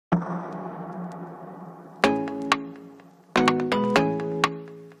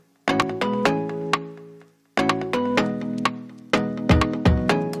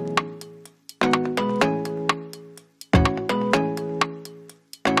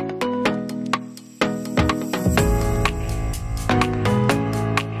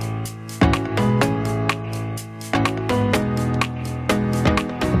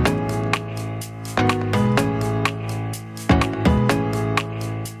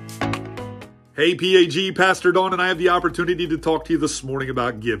Hey, PAG, Pastor Don, and I have the opportunity to talk to you this morning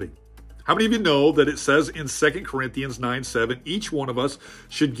about giving. How many of you know that it says in 2 Corinthians 9:7, each one of us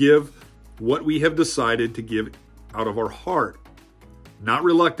should give what we have decided to give out of our heart, not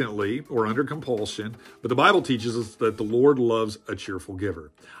reluctantly or under compulsion, but the Bible teaches us that the Lord loves a cheerful giver.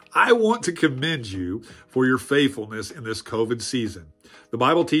 I want to commend you for your faithfulness in this COVID season. The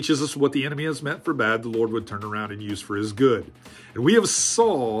Bible teaches us what the enemy has meant for bad, the Lord would turn around and use for his good. And we have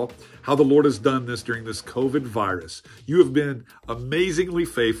saw how the Lord has done this during this COVID virus. You have been amazingly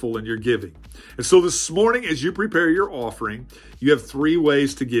faithful in your giving. And so this morning, as you prepare your offering, you have 3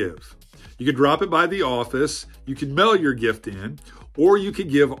 ways to give. You can drop it by the office, you can mail your gift in, or you can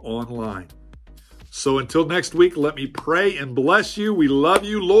give online. So until next week, let me pray and bless you. We love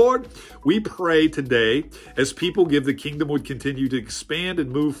you, Lord. We pray today as people give, the kingdom would continue to expand and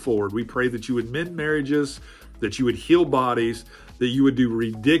move forward. We pray that you would mend marriages, that you would heal bodies, that you would do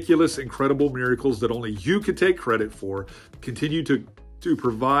ridiculous, incredible miracles that only you could take credit for. Continue to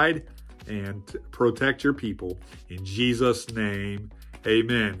provide and protect your people. In Jesus' name,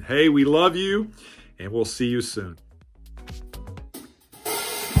 amen. Hey, we love you, and we'll see you soon.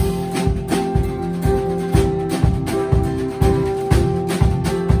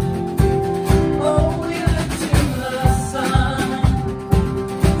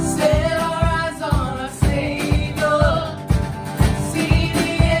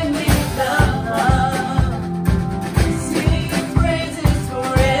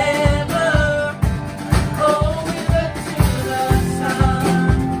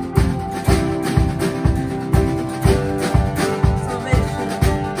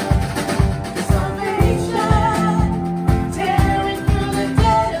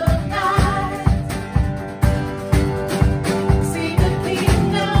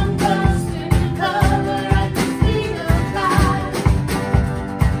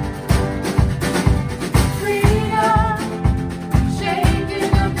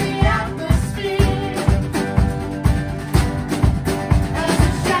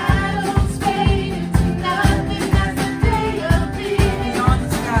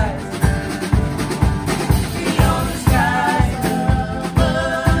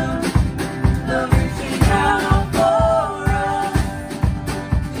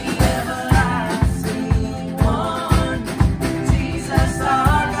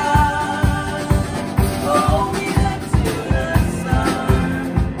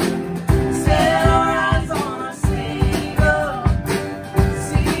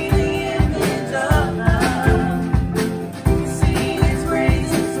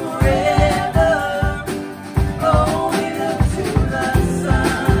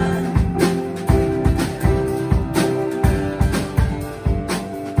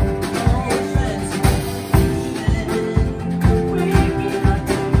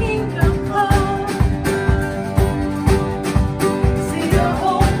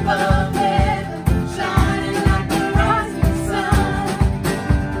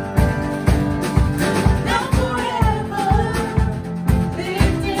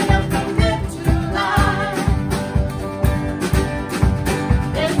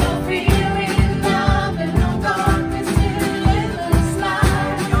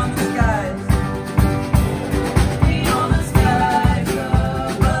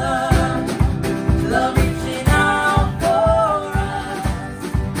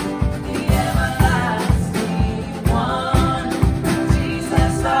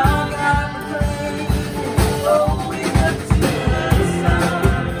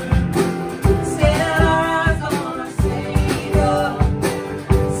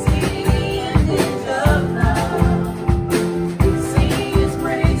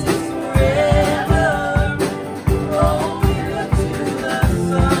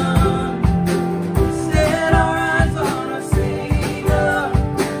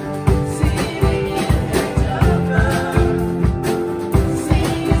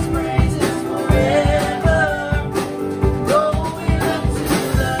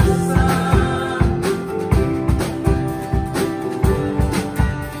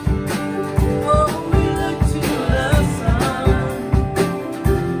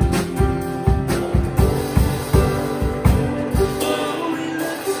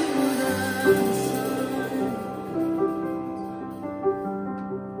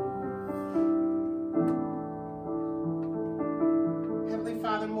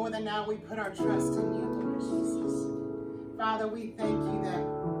 Father, more than now, we put our trust in you, Lord Jesus. Father, we thank you that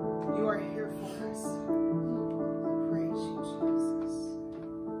you are here for us. Praise you, Jesus.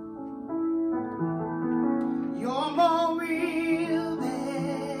 You're more real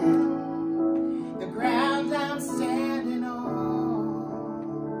than the ground I'm standing on.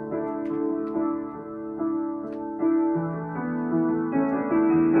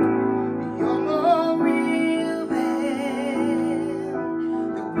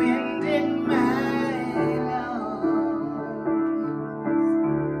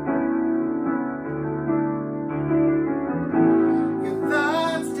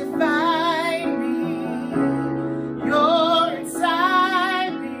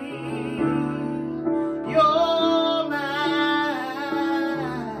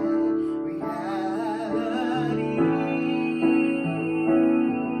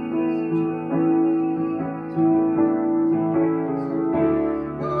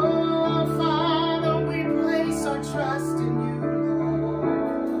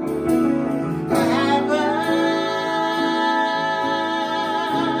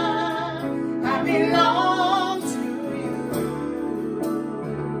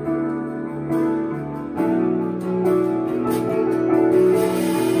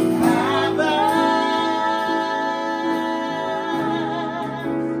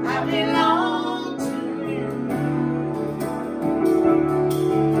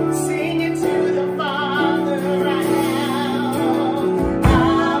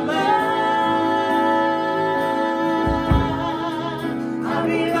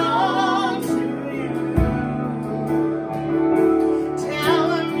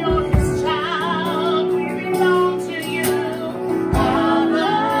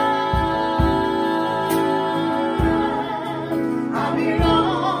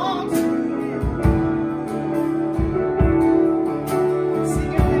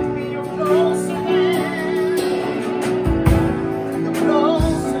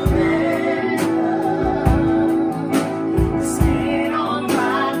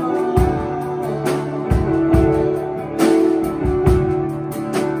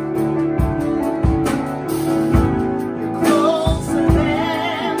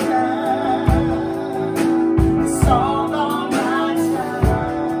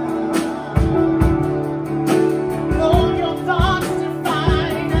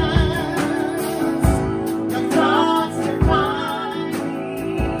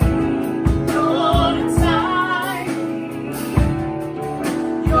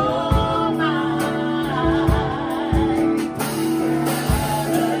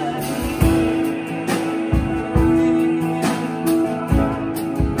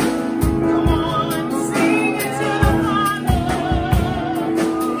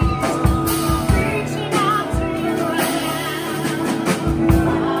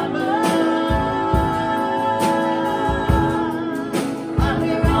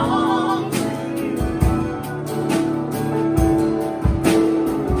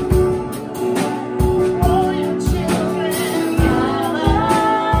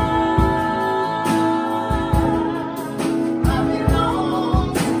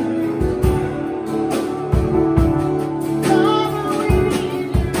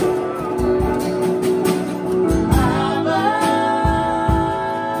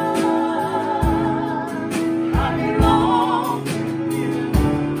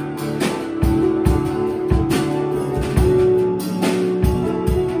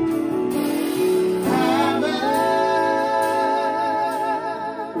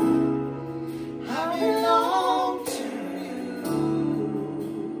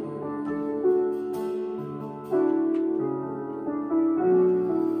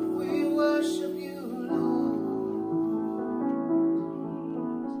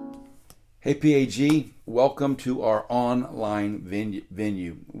 Hey PAG, welcome to our online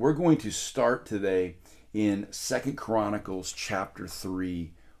venue. We're going to start today in 2 Chronicles chapter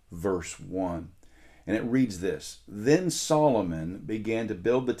 3, verse 1. And it reads this: Then Solomon began to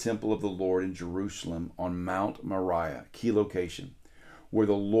build the temple of the Lord in Jerusalem on Mount Moriah, key location, where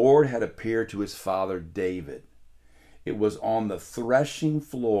the Lord had appeared to his father David. It was on the threshing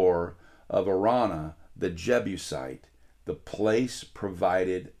floor of Araunah the Jebusite, the place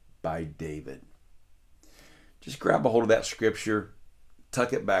provided by David. Just grab a hold of that scripture,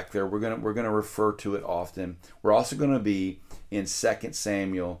 tuck it back there. We're gonna refer to it often. We're also going to be in 2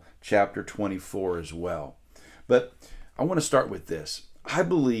 Samuel chapter 24 as well. But I want to start with this. I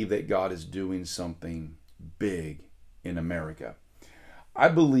believe that God is doing something big in America. I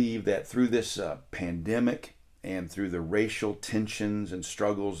believe that through this pandemic and through the racial tensions and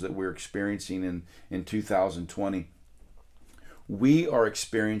struggles that we're experiencing in 2020, we are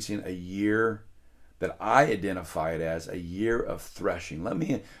experiencing a year that I identify it as a year of threshing. Let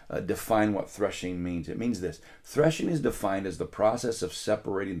me define what threshing means. It means this. Threshing is defined as the process of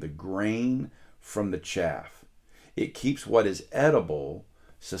separating the grain from the chaff. It keeps what is edible,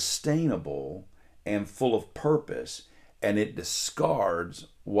 sustainable, and full of purpose, and it discards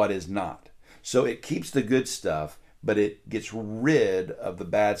what is not. So it keeps the good stuff, but it gets rid of the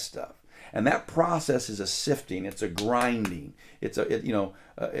bad stuff. And that process is a sifting. It's a grinding. It's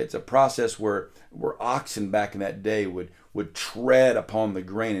a process where oxen back in that day would tread upon the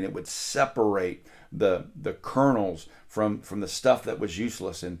grain, and it would separate the kernels from the stuff that was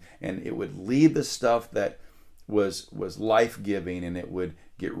useless, and it would leave the stuff that was life-giving, and it would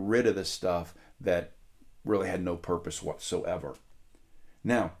get rid of the stuff that really had no purpose whatsoever.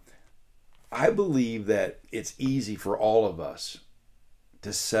 Now, I believe that it's easy for all of us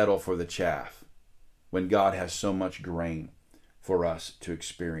to settle for the chaff when God has so much grain for us to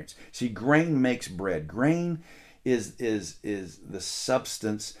experience. See, grain makes bread. Grain is the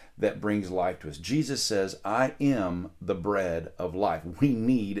substance that brings life to us. Jesus says, I am the bread of life. We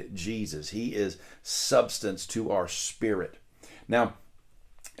need Jesus. He is substance to our spirit. Now,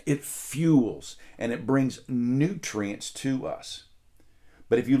 it fuels and it brings nutrients to us.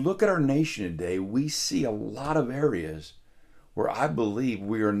 But if you look at our nation today, we see a lot of areas where I believe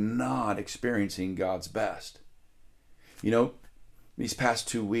we are not experiencing God's best. You know, these past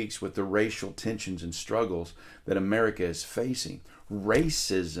 2 weeks with the racial tensions and struggles that America is facing,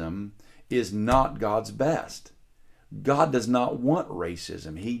 racism is not God's best. God does not want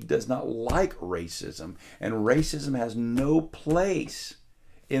racism. He does not like racism. And racism has no place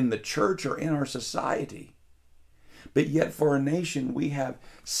in the church or in our society. But yet for our nation, we have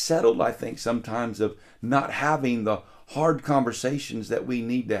settled, I think, sometimes of not having the hard conversations that we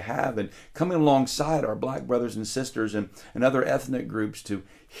need to have and coming alongside our black brothers and sisters and other ethnic groups to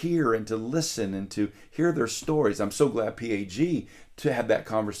hear and to listen and to hear their stories. I'm so glad PAG to have that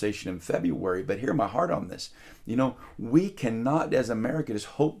conversation in February, but hear my heart on this. You know, we cannot as America just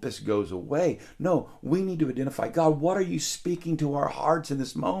hope this goes away. No, we need to identify, God, what are you speaking to our hearts in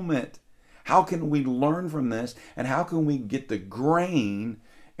this moment? How can we learn from this, and how can we get the grain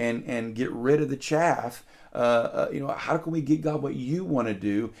and get rid of the chaff? How can we get, God, what you want to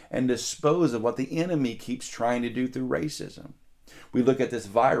do and dispose of what the enemy keeps trying to do through racism? We look at this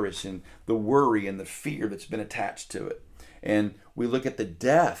virus and the worry and the fear that's been attached to it. And we look at the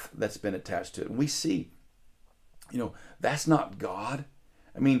death that's been attached to it. And we see, that's not God.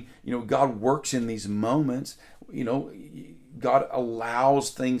 I mean, God works in these moments. God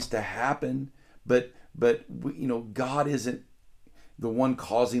allows things to happen, but God isn't the one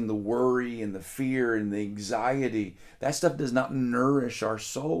causing the worry and the fear and the anxiety. That stuff does not nourish our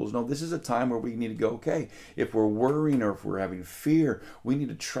souls. No, this is a time where we need to go, okay, if we're worrying or if we're having fear, we need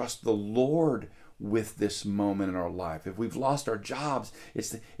to trust the Lord with this moment in our life. If we've lost our jobs,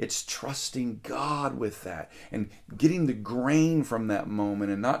 it's trusting God with that and getting the grain from that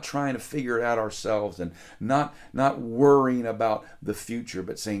moment and not trying to figure it out ourselves and not worrying about the future,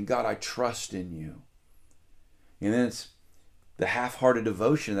 but saying, God, I trust in you. And then it's the half-hearted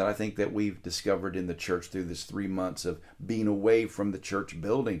devotion that I think that we've discovered in the church through this 3 months of being away from the church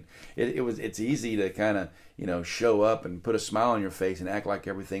building. It's easy to kind of show up and put a smile on your face and act like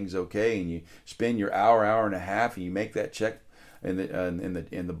everything's okay, and you spend your hour and a half, and you make that check in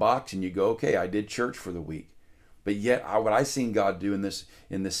the box, and you go, okay, I did church for the week. But yet, what I've seen God do in this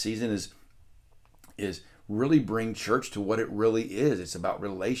season is really bring church to what it really is. It's about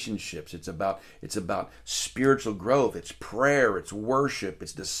relationships. It's about spiritual growth. It's prayer. It's worship.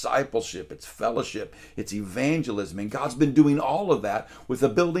 It's discipleship. It's fellowship. It's evangelism. And God's been doing all of that with the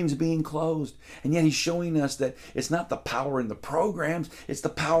buildings being closed. And yet He's showing us that it's not the power in the programs. It's the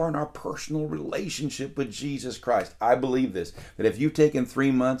power in our personal relationship with Jesus Christ. I believe this, that if you've taken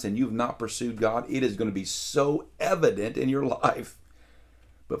 3 months and you've not pursued God, it is going to be so evident in your life.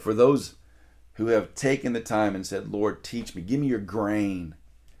 But for those who have taken the time and said, Lord, teach me, give me your grain.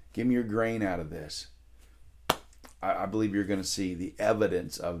 Give me your grain out of this. I believe you're going to see the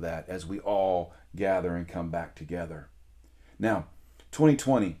evidence of that as we all gather and come back together. Now,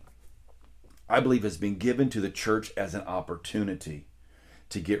 2020, I believe, has been given to the church as an opportunity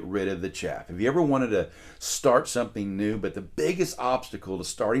to get rid of the chaff. Have you ever wanted to start something new, but the biggest obstacle to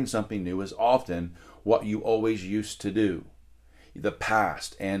starting something new is often what you always used to do? The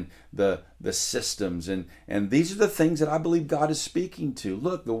past and the systems, and these are the things that I believe God is speaking to.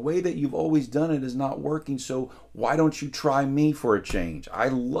 Look, the way that you've always done it is not working, so why don't you try me for a change? I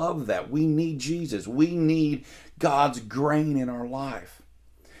love that. We need Jesus. We need God's grain in our life.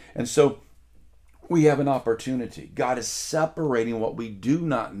 And so we have an opportunity. God is separating what we do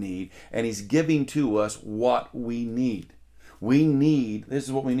not need, and He's giving to us what we need. This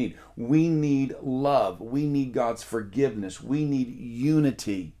is what we need. We need love. We need God's forgiveness. We need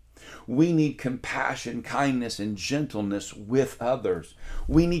unity. We need compassion, kindness, and gentleness with others.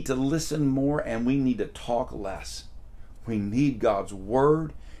 We need to listen more and we need to talk less. We need God's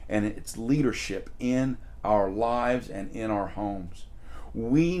word and its leadership in our lives and in our homes.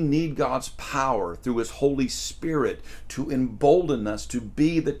 We need God's power through His Holy Spirit to embolden us to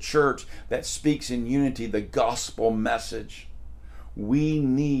be the church that speaks in unity the gospel message. We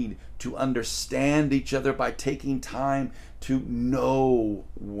need to understand each other by taking time to know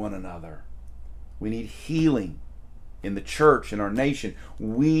one another. We need healing in the church, in our nation.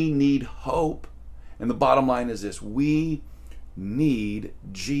 We need hope. And the bottom line is this: we need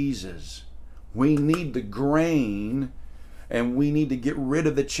Jesus. We need the grain, and we need to get rid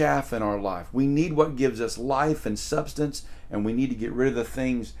of the chaff in our life. We need what gives us life and substance, and we need to get rid of the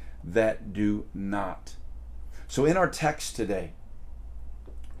things that do not. So in our text today,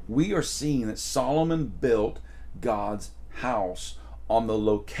 we are seeing that Solomon built God's house on the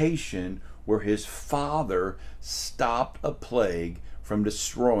location where his father stopped a plague from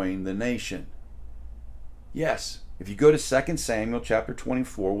destroying the nation. Yes, if you go to 2 Samuel chapter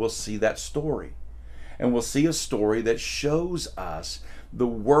 24, we'll see that story. And we'll see a story that shows us the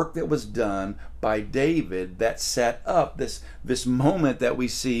work that was done by David that set up this moment that we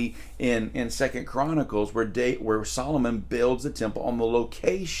see in 2 Chronicles where Solomon builds the temple on the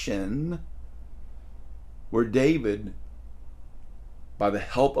location where David, by the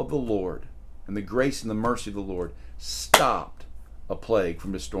help of the Lord and the grace and the mercy of the Lord, stopped a plague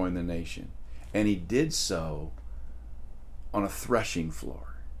from destroying the nation. And he did so on a threshing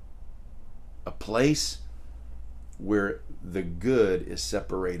floor, a place where the good is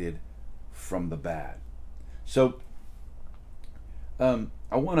separated from the bad. So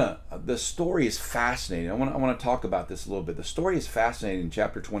the story is fascinating. I want to talk about this a little bit. The story is fascinating in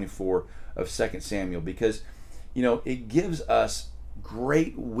chapter 24 of 2 Samuel because, it gives us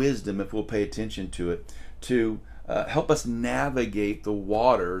great wisdom, if we'll pay attention to it, to help us navigate the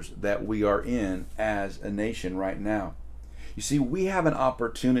waters that we are in as a nation right now. You see, we have an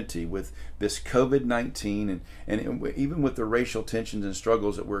opportunity with this COVID-19 and even with the racial tensions and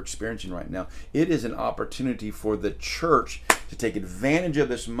struggles that we're experiencing right now. It is an opportunity for the church to take advantage of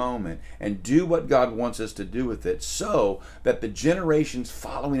this moment and do what God wants us to do with it, so that the generations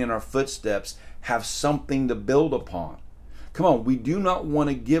following in our footsteps have something to build upon. Come on, we do not want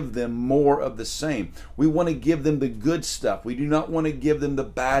to give them more of the same. We want to give them the good stuff. We do not want to give them the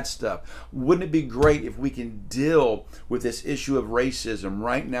bad stuff. Wouldn't it be great if we can deal with this issue of racism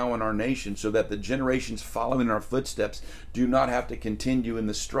right now in our nation, so that the generations following our footsteps do not have to continue in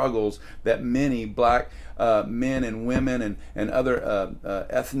the struggles that many black men and women and other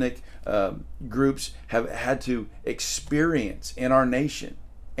ethnic groups have had to experience in our nation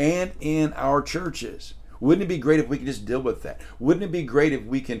and in our churches? Wouldn't it be great if we could just deal with that? Wouldn't it be great if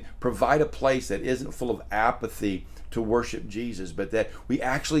we can provide a place that isn't full of apathy to worship Jesus, but that we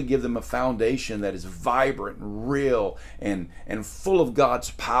actually give them a foundation that is vibrant and real and full of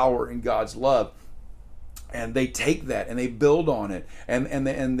God's power and God's love? And they take that and they build on it, and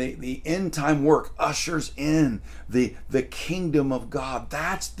the end time work ushers in the kingdom of God.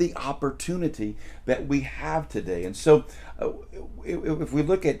 That's the opportunity that we have today. And so if we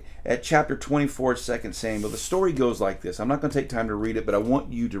look at chapter 24, 2 Samuel, the story goes like this. I'm not going to take time to read it, but I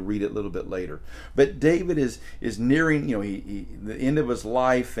want you to read it a little bit later. But David is nearing, the end of his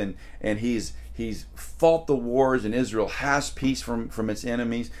life, and he's fought the wars, and Israel has peace from its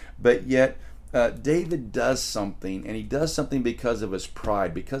enemies, but yet David does something, and he does something because of his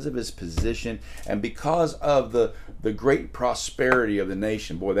pride, because of his position, and because of the great prosperity of the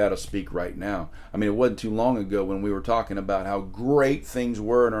nation. Boy, that'll speak right now. I mean, it wasn't too long ago when we were talking about how great things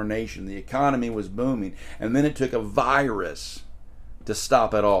were in our nation. The economy was booming, and then it took a virus to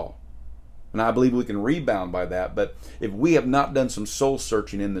stop it all. And I believe we can rebound by that, but if we have not done some soul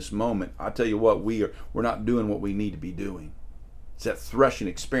searching in this moment, I tell you what, we're not doing what we need to be doing. It's that threshing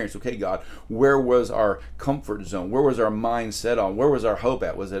experience. Okay, God, where was our comfort zone? Where was our mind set on? Where was our hope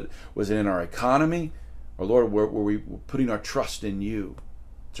at? Was it in our economy? Or Lord, were we putting our trust in you?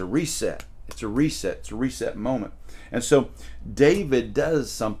 It's a reset. It's a reset. It's a reset moment. And so David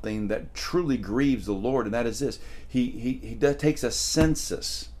does something that truly grieves the Lord, and that is this. He takes a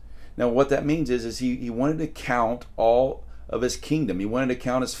census. Now what that means is he wanted to count all of his kingdom. He wanted to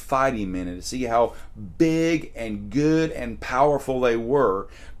count his fighting men and to see how big and good and powerful they were.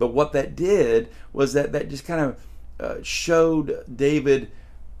 But what that did was that just kind of showed David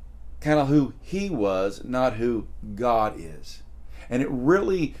kind of who he was, not who God is. And it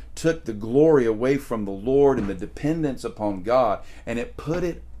really took the glory away from the Lord and the dependence upon God, and it put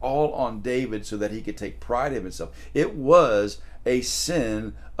it all on David so that he could take pride in himself. It was a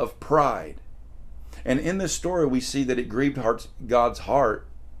sin of pride. And in this story, we see that it grieved God's heart.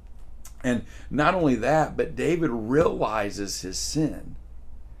 And not only that, but David realizes his sin.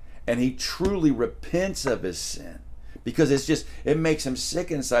 And he truly repents of his sin. Because it makes him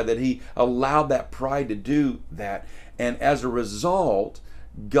sick inside that he allowed that pride to do that. And as a result,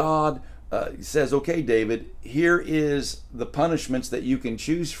 God says, okay, David, here is the punishments that you can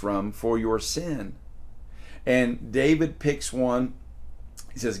choose from for your sin. And David picks one.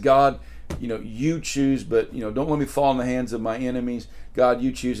 He says, God, you choose, but don't let me fall in the hands of my enemies. God,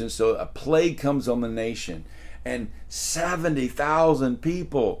 you choose. And so a plague comes on the nation, and 70,000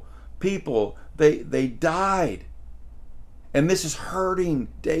 people, they died. And this is hurting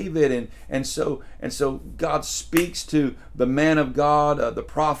David, and so God speaks to the man of God, the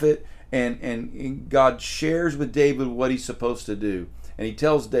prophet, and God shares with David what he's supposed to do. And he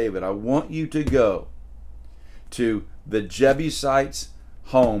tells David, I want you to go to the Jebusites'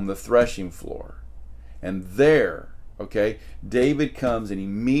 home, the threshing floor. And there, okay, David comes and he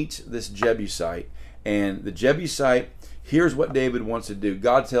meets this Jebusite. And the Jebusite, here's what David wants to do.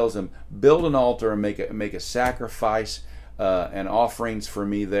 God tells him, build an altar and make a sacrifice and offerings for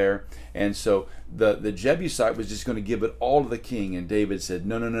me there. And so the Jebusite was just going to give it all to the king. And David said,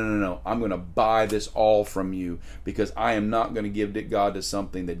 no. I'm going to buy this all from you, because I am not going to give God to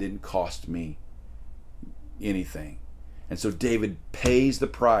something that didn't cost me anything. And so David pays the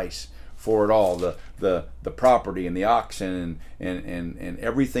price for it all, the property and the oxen and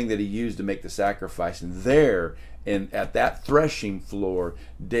everything that he used to make the sacrifice. And there, at that threshing floor,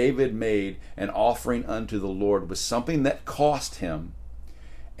 David made an offering unto the Lord with something that cost him,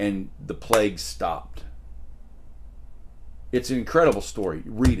 and the plague stopped. It's an incredible story.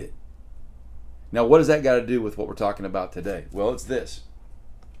 Read it. Now, what does that got to do with what we're talking about today? Well, it's this.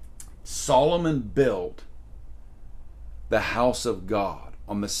 Solomon built the house of God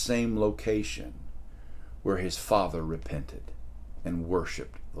on the same location where his father repented and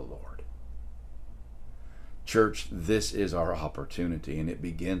worshiped the Lord. Church, this is our opportunity, and it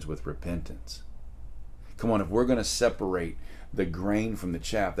begins with repentance. Come on, if we're going to separate the grain from the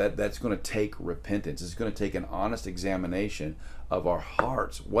chaff, that's going to take repentance. It's going to take an honest examination of our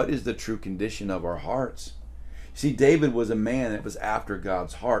hearts. What is the true condition of our hearts? See, David was a man that was after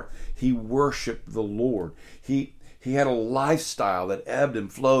God's heart. He worshiped the Lord. He had a lifestyle that ebbed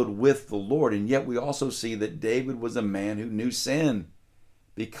and flowed with the Lord. And yet we also see that David was a man who knew sin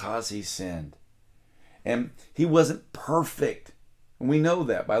because he sinned. And he wasn't perfect. And we know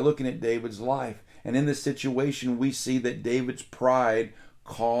that by looking at David's life. And in this situation, we see that David's pride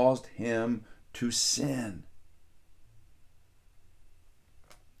caused him to sin.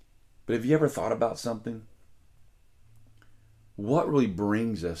 But have you ever thought about something? What really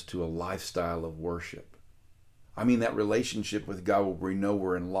brings us to a lifestyle of worship? I mean, that relationship with God where we know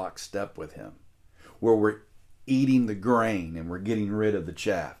we're in lockstep with him, where we're eating the grain and we're getting rid of the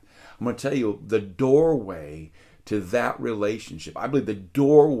chaff. I'm going to tell you, the doorway to that relationship. I believe the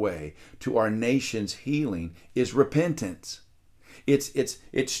doorway to our nation's healing is repentance.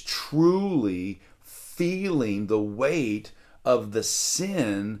 It's truly feeling the weight of the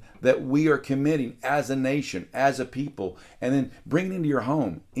sin that we are committing as a nation, as a people, and then bring it into your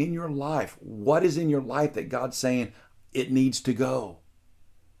home, in your life. What is in your life that God's saying it needs to go?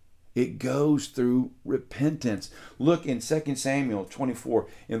 It goes through repentance. Look in 2 Samuel 24,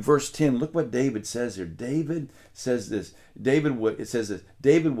 in verse 10, look what David says here. David says this. David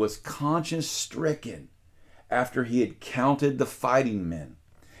was conscience stricken after he had counted the fighting men.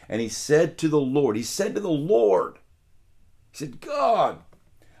 And he said to the Lord, he said, God,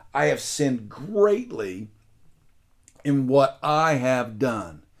 I have sinned greatly in what I have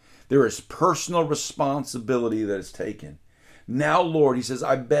done. There is personal responsibility that is taken. Now, Lord, he says,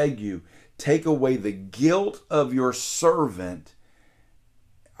 I beg you, take away the guilt of your servant.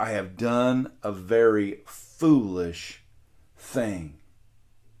 I have done a very foolish thing.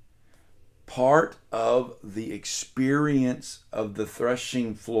 Part of the experience of the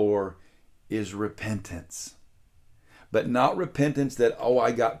threshing floor is repentance. But not repentance that, oh,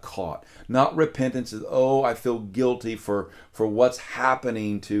 I got caught. Not repentance that, oh, I feel guilty for what's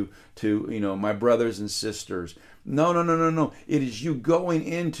happening to my brothers and sisters. No. It is you going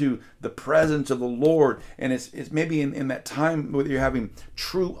into the presence of the Lord, and it's maybe in that time where you're having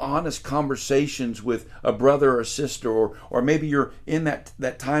true, honest conversations with a brother or a sister, or maybe you're in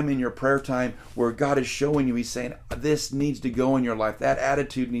that time in your prayer time where God is showing you, he's saying, this needs to go in your life. That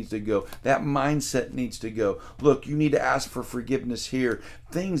attitude needs to go. That mindset needs to go. Look, you need to ask for forgiveness here.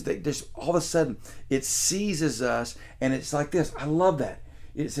 Things that just all of a sudden, it seizes us, and it's like this. I love that.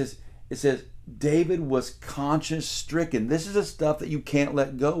 It says, David was conscience stricken. This is the stuff that you can't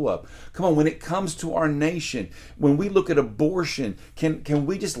let go of. Come on, when it comes to our nation, when we look at abortion, can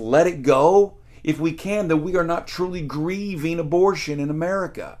we just let it go? If we can, then we are not truly grieving abortion in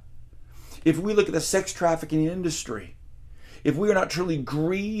America. If we look at the sex trafficking industry, if we are not truly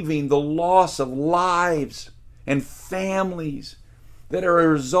grieving the loss of lives and families that are a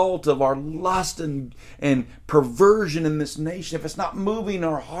result of our lust and perversion in this nation, if it's not moving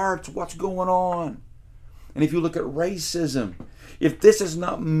our hearts, what's going on? And if you look at racism, if this is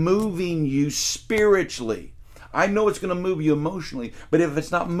not moving you spiritually, I know it's going to move you emotionally, but if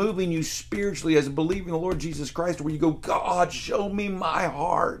it's not moving you spiritually as a believer in the Lord Jesus Christ, where you go, God, show me my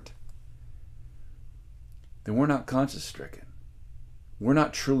heart, then we're not conscience stricken. We're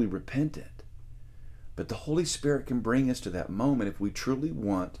not truly repentant. But the Holy Spirit can bring us to that moment if we truly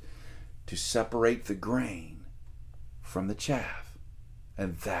want to separate the grain from the chaff.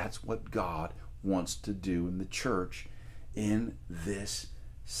 And that's what God wants to do in the church in this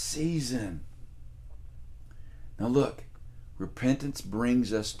season. Now look, repentance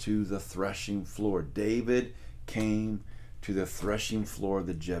brings us to the threshing floor. David came to the threshing floor of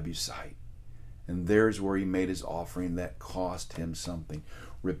the Jebusite. And there's where he made his offering that cost him something.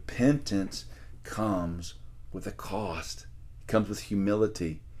 Repentance comes with a cost. It comes with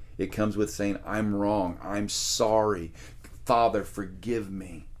humility. It comes with saying, I'm wrong. I'm sorry. Father, forgive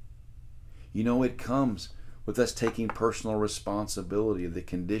me. You know, it comes with us taking personal responsibility of the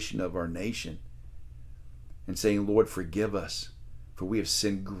condition of our nation and saying, Lord, forgive us, for we have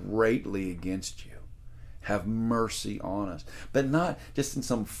sinned greatly against you. Have mercy on us. But not just in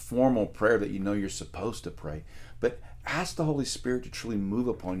some formal prayer that you know you're supposed to pray, but ask the Holy Spirit to truly move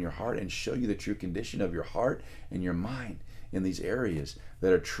upon your heart and show you the true condition of your heart and your mind in these areas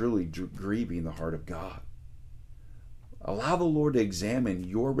that are truly grieving the heart of God. Allow the Lord to examine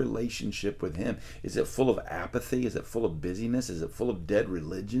your relationship with Him. Is it full of apathy? Is it full of busyness? Is it full of dead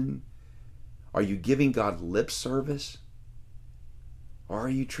religion? Are you giving God lip service? Or are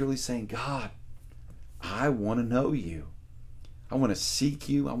you truly saying, God, I want to know you. I want to seek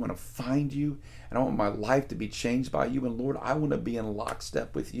you. I want to find you. And I want my life to be changed by you. And Lord, I want to be in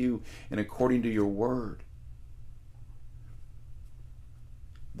lockstep with you and according to your word.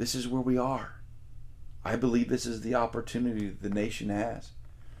 This is where we are. I believe this is the opportunity that the nation has.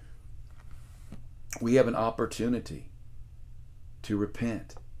 We have an opportunity to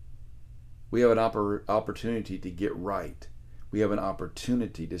repent. We have an opportunity to get right. We have an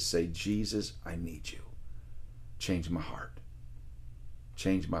opportunity to say, Jesus, I need you. Change my heart.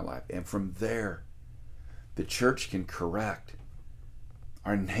 Change my life. And from there, the church can correct.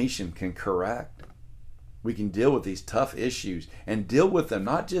 Our nation can correct. We can deal with these tough issues and deal with them,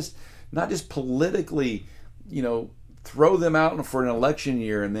 not just politically, throw them out for an election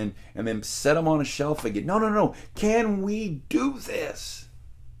year and then set them on a shelf again. No. Can we do this?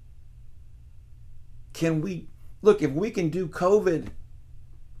 Can we, look, if we can do COVID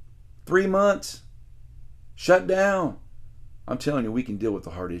 3 months, Shut down. I'm telling you, we can deal with the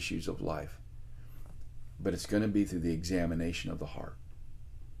hard issues of life. But it's going to be through the examination of the heart.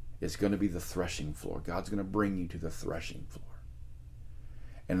 It's going to be the threshing floor. God's going to bring you to the threshing floor.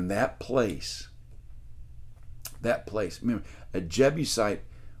 And in that place, remember, a Jebusite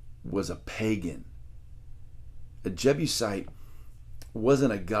was a pagan. A Jebusite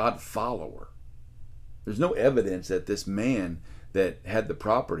wasn't a God follower. There's no evidence that this man that had the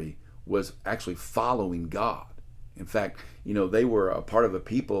property was actually following God. In fact, they were a part of a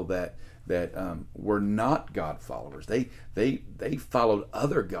people that were not God followers. They followed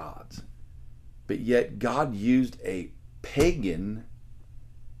other gods. But yet God used a pagan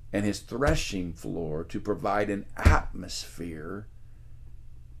and his threshing floor to provide an atmosphere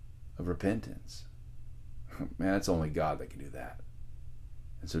of repentance. Man, it's only God that can do that.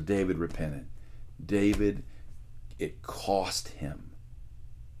 And so David repented. David, it cost him.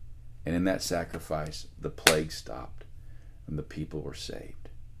 And in that sacrifice, the plague stopped and the people were saved.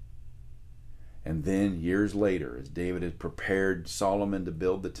 And then years later, as David had prepared Solomon to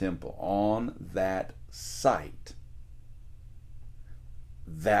build the temple, on that site,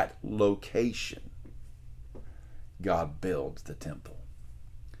 that location, God builds the temple.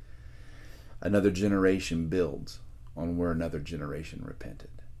 Another generation builds on where another generation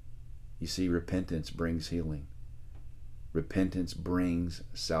repented. You see, repentance brings healing. Repentance brings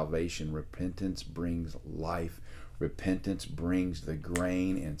salvation. Repentance brings life. Repentance brings the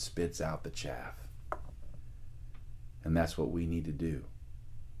grain and spits out the chaff. And that's what we need to do.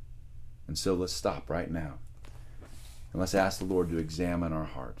 And so let's stop right now. And let's ask the Lord to examine our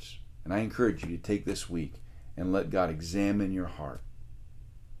hearts. And I encourage you to take this week and let God examine your heart.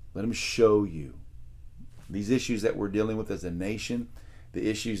 Let Him show you these issues that we're dealing with as a nation, the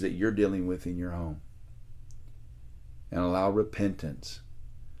issues that you're dealing with in your home. And allow repentance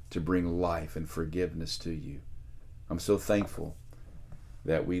to bring life and forgiveness to you. I'm so thankful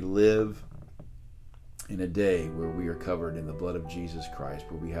that we live in a day where we are covered in the blood of Jesus Christ,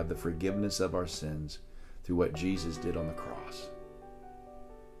 where we have the forgiveness of our sins through what Jesus did on the cross.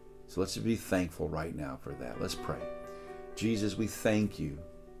 So let's be thankful right now for that. Let's pray. Jesus, we thank you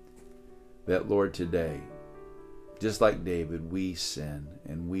that, Lord, today, just like David, we sin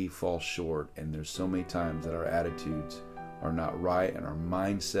and we fall short, and there's so many times that our attitudes are not right and our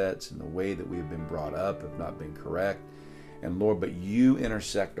mindsets and the way that we have been brought up have not been correct. And Lord, but you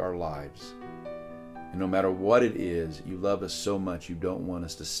intersect our lives. And no matter what it is, you love us so much, you don't want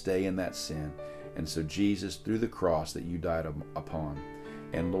us to stay in that sin. And so Jesus, through the cross that you died upon,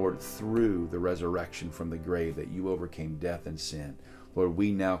 and Lord, through the resurrection from the grave that you overcame death and sin, Lord,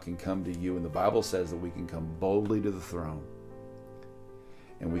 we now can come to you. And the Bible says that we can come boldly to the throne.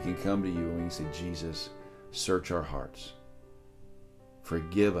 And we can come to you and we can say, Jesus, search our hearts.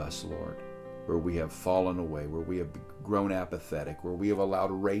 Forgive us, Lord, where we have fallen away, where we have grown apathetic, where we have allowed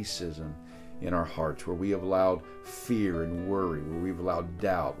racism in our hearts, where we have allowed fear and worry, where we've allowed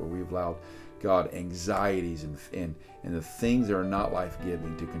doubt, where we've allowed, God, anxieties and the things that are not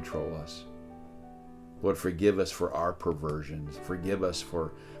life-giving to control us. Lord, forgive us for our perversions. Forgive us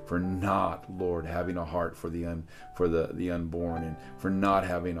for not, Lord, having a heart for the unborn, and for not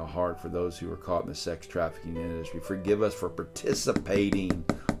having a heart for those who are caught in the sex trafficking industry. Forgive us for participating,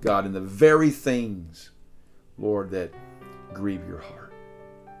 God, in the very things, Lord, that grieve your heart.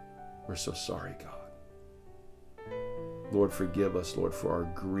 We're so sorry, God. Lord, forgive us, Lord, for our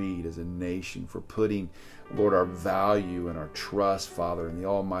greed as a nation, for putting, Lord, our value and our trust, Father, in the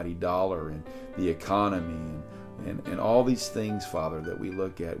almighty dollar and the economy and all these things, Father, that we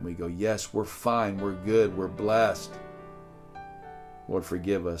look at and we go, yes, we're fine, we're good, we're blessed. Lord,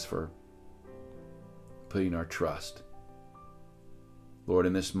 forgive us for putting our trust. Lord,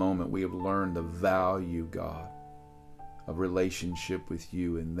 in this moment, we have learned the value, God, of relationship with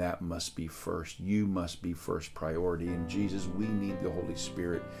you, and that must be first. You must be first priority. And Jesus, we need the Holy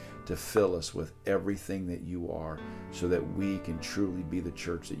Spirit to fill us with everything that you are, so that we can truly be the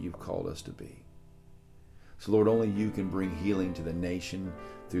church that you've called us to be. So Lord, only you can bring healing to the nation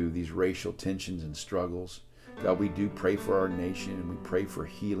through these racial tensions and struggles. God, we do pray for our nation, and we pray for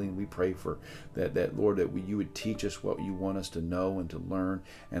healing. We pray for that Lord, that you would teach us what you want us to know and to learn,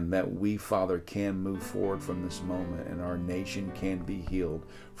 and that we, Father, can move forward from this moment, and our nation can be healed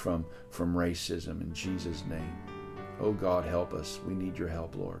from racism in Jesus' name. Oh God, help us. We need your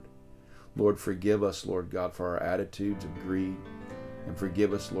help, Lord. Lord, forgive us, Lord God, for our attitudes of greed, and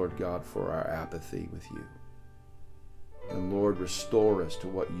forgive us, Lord God, for our apathy with you. And Lord, restore us to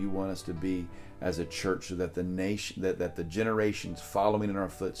what you want us to be as a church, so that the nation, that the generations following in our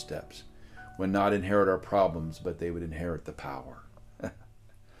footsteps would not inherit our problems, but they would inherit the power.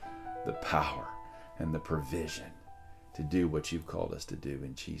 The power and the provision to do what you've called us to do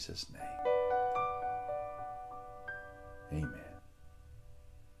in Jesus' name. Amen.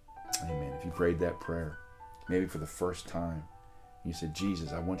 Amen. If you prayed that prayer, maybe for the first time, you said,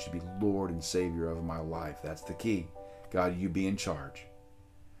 Jesus, I want you to be Lord and Savior of my life. That's the key. God, you be in charge.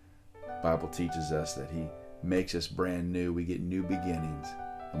 The Bible teaches us that He makes us brand new. We get new beginnings.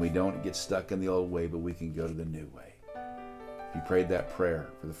 And we don't get stuck in the old way, but we can go to the new way. If you prayed that prayer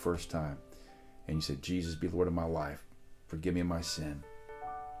for the first time and you said, Jesus, be Lord of my life, forgive me my sin,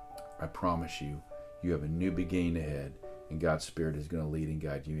 I promise you, you have a new beginning ahead, and God's Spirit is going to lead and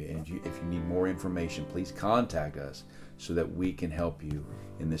guide you. And if you need more information, please contact us so that we can help you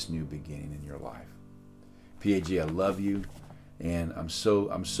in this new beginning in your life. PAG, I love you, and I'm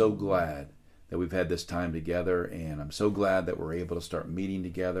so glad that we've had this time together, and I'm so glad that we're able to start meeting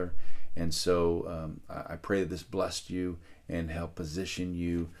together. And so I pray that this blessed you and help position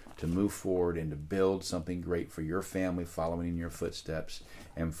you to move forward and to build something great for your family following in your footsteps,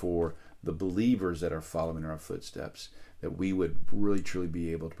 and for the believers that are following our footsteps, that we would really truly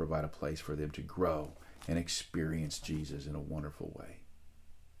be able to provide a place for them to grow and experience Jesus in a wonderful way.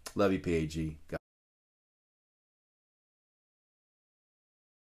 Love you, PAG. God